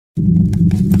Hi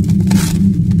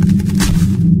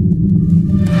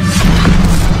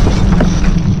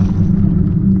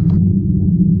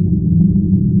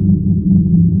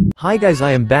guys,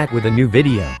 I am back with a new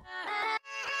video.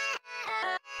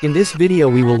 In this video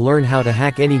we will learn how to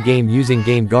hack any game using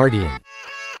Game Guardian.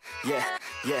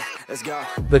 Let's go.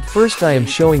 But first I am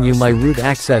showing you my root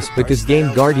access because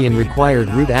Game Guardian required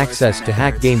root access to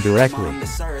hack game directly.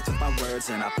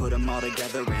 And I put them all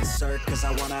together, insert, cause I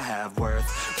wanna have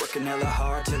worth. Working hella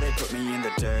hard till they put me in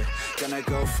the dirt. Gonna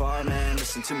go far, man,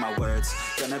 listen to my words.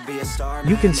 Gonna be a star,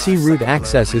 You can see root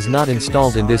access is not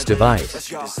installed in this device.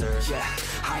 Yeah,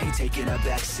 I ain't taking a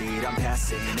backseat, I'm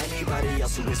passing anybody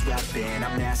else who is rapping.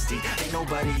 I'm nasty, ain't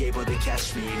nobody able to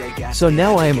catch me. They got So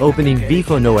now I am opening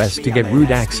VPhoneOS to get root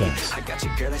access.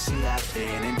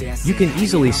 You can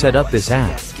easily set up this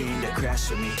app.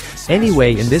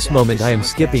 Anyway, in this moment I am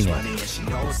skipping it.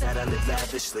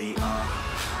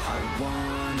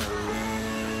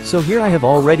 So here I have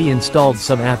already installed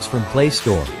some apps from Play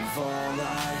Store.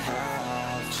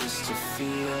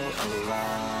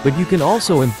 But you can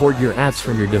also import your apps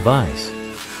from your device.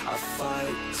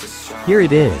 Here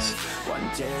it is.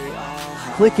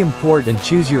 Click import and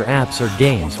choose your apps or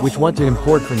games which want to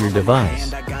import from your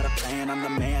device.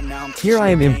 Here I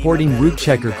am importing Root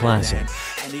Checker Classic.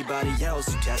 Anybody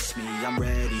else who tests me, I'm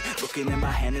ready. Looking in my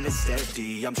hand and it's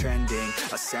steady. I'm trending,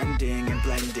 ascending and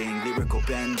blending, lyrical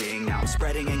bending. Now I'm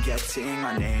spreading and getting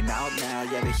my name out now.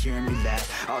 Yeah, they hearing me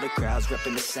laugh. All the crowds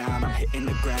repping the sound. I'm hitting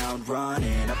the ground,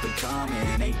 running, up and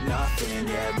coming. Ain't nothing,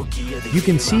 yeah, rookie of the You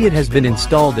can see it has been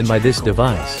installed in this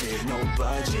device. No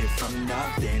budget, from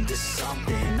nothing to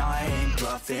something. I ain't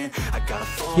bluffing. I got a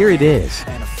full Here it is.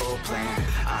 and a full plan.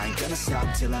 I ain't gonna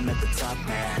stop till I'm at the top,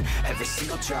 man. Every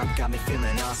single drop got me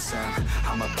feeling awesome.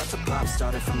 I'm about to pop,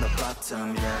 started from the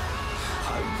bottom, yeah.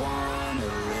 I wanna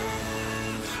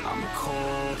live, I'm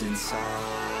cold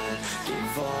inside.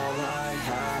 Give all I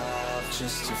have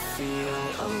just to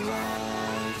feel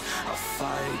alive. I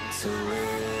fight to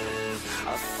live,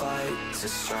 I fight to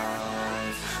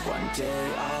strive. One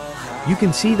day I'll have. You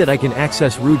can see that I can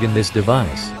access root in this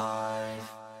device.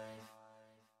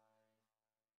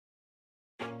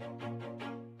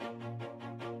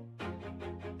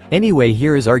 Anyway,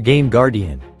 here is our Game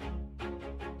Guardian.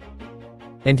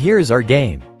 And here is our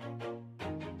game.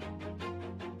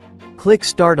 Click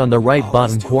Start on the right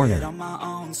bottom corner.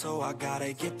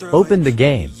 Open the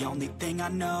game.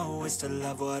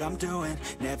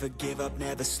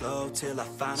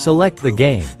 Select the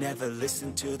game. Never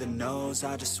listen to the no's,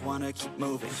 I just wanna keep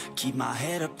moving. Keep my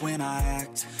head up when I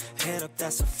act. Head up,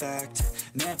 that's a fact.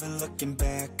 Never looking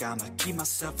back, I'ma keep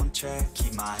myself on track.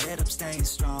 Keep my head up, staying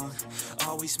strong.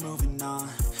 Always moving on.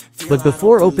 But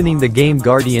before opening the Game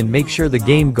Guardian, make sure the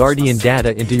Game Guardian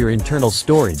data into your internal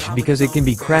storage because it can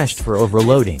be crashed for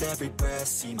overloading.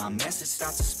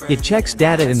 It checks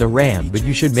data in the RAM, but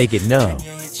you should make it no.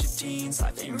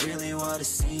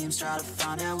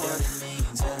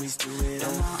 Always do it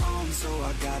on my own, so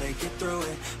I gotta get through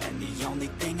it. And the only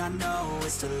thing I know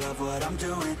is to love what I'm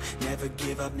doing. Never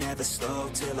give up, never slow,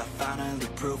 till I finally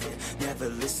prove it. Never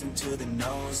listen to the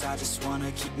no's, I just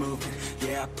wanna keep moving.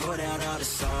 Yeah, I put out all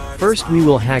the art. First we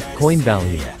will hack coin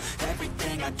value.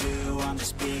 Everything I do, I'm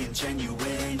just being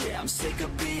genuine. Yeah, I'm sick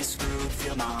of being screwed,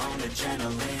 feel my own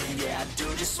adrenaline. Yeah, I do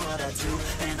just what I do,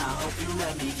 and I hope you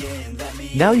let me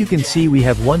in, Now you can see we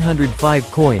have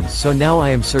 105 coins, so now I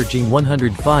am searching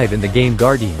 105 in the Game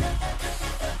Guardian.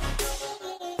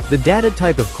 The data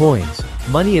type of coins,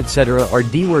 money etc. are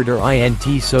D-word or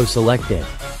INT, so select it.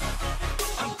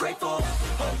 I'm grateful,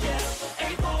 oh yeah,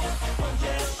 able, oh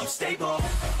yeah, I'm stable,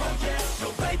 oh yeah,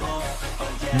 no label,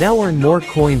 oh yeah. Now earn more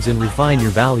coins and refine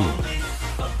your value.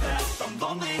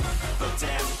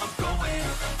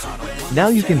 Now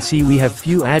you can see we have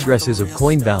few addresses of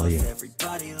coin value.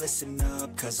 Everybody listen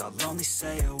up, cause I'll only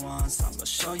say it once. I'm gonna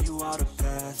show you all the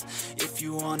path. If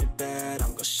you want it bad,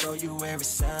 I'm gonna show you where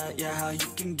it's at. Yeah, how you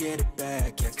can get it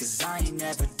back. Yeah, cause I ain't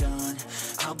never done.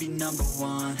 I'll be number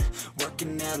one.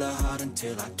 Working hella hard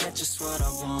until I get just what I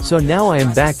want. So now I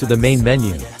am back to the main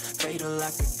menu. Fatal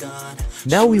like a gun.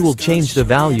 Now we will change the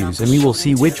values and we will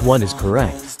see which one is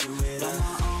correct.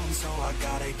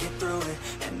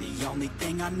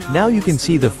 Now you can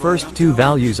see the first two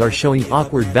values are showing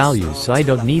awkward values, so I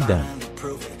don't need them.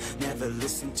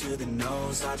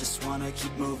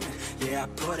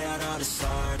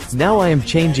 Now I am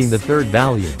changing the third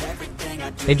value.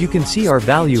 And you can see our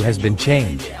value has been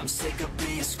changed.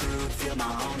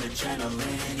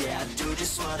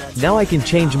 Now I can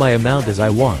change my amount as I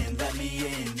want.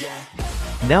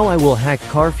 Now I will hack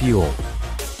car fuel.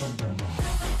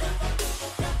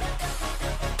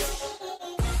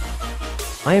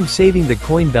 I am saving the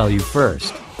coin value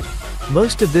first.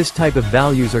 Most of this type of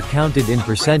values are counted in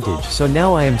percentage, so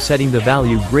now I am setting the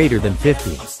value greater than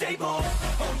 50.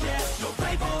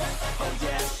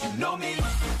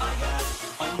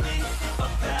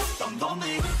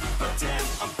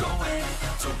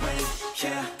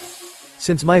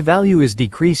 Since my value is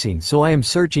decreasing, so I am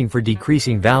searching for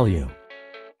decreasing value.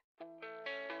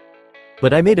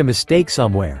 But I made a mistake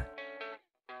somewhere.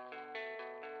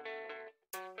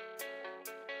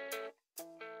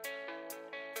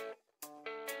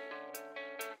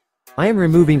 I am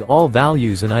removing all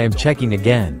values and I am checking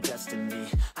again.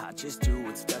 I just do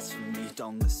what's best for me.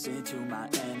 Don't listen to my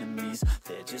enemies.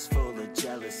 They're just full of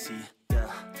jealousy. Yeah,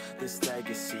 this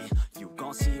legacy. You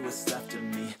gon' see what's left of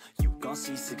me. You gon'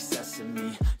 see success in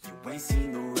me. You ain't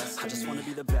seen the rest of me. I just wanna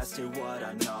be the best at what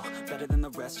I know. Better than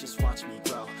the rest, just watch me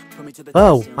grow. Put me to the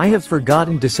Oh, I have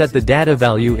forgotten to set the data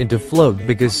value into float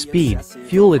because speed,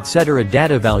 fuel, etc.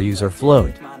 data values are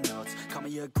float. Call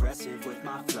me aggressive with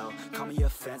my flow. Call me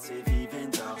offensive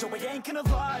even though I ain't gonna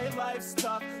lie, life's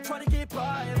tough. Try to get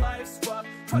by, life's rough.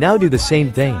 Now do the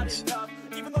same things.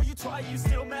 Even though you try, you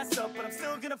still mess up. But I'm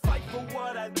still gonna fight for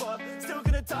what I love. Still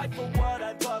gonna die for what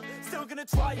I love. Still gonna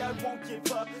try, I won't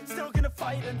give up. Still gonna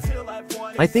fight until I've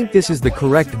won. I think this is the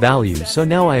correct value, so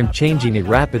now I am changing it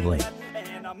rapidly.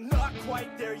 And I'm not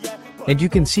quite there yet. And you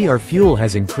can see our fuel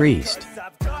has increased.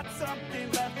 I've got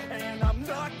something left, and I'm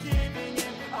not giving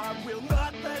in. I will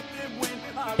not let them win.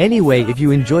 Anyway, if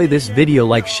you enjoy this video,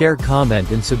 like, share,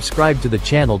 comment and subscribe to the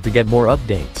channel to get more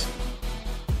updates.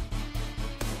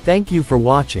 Thank you for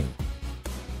watching.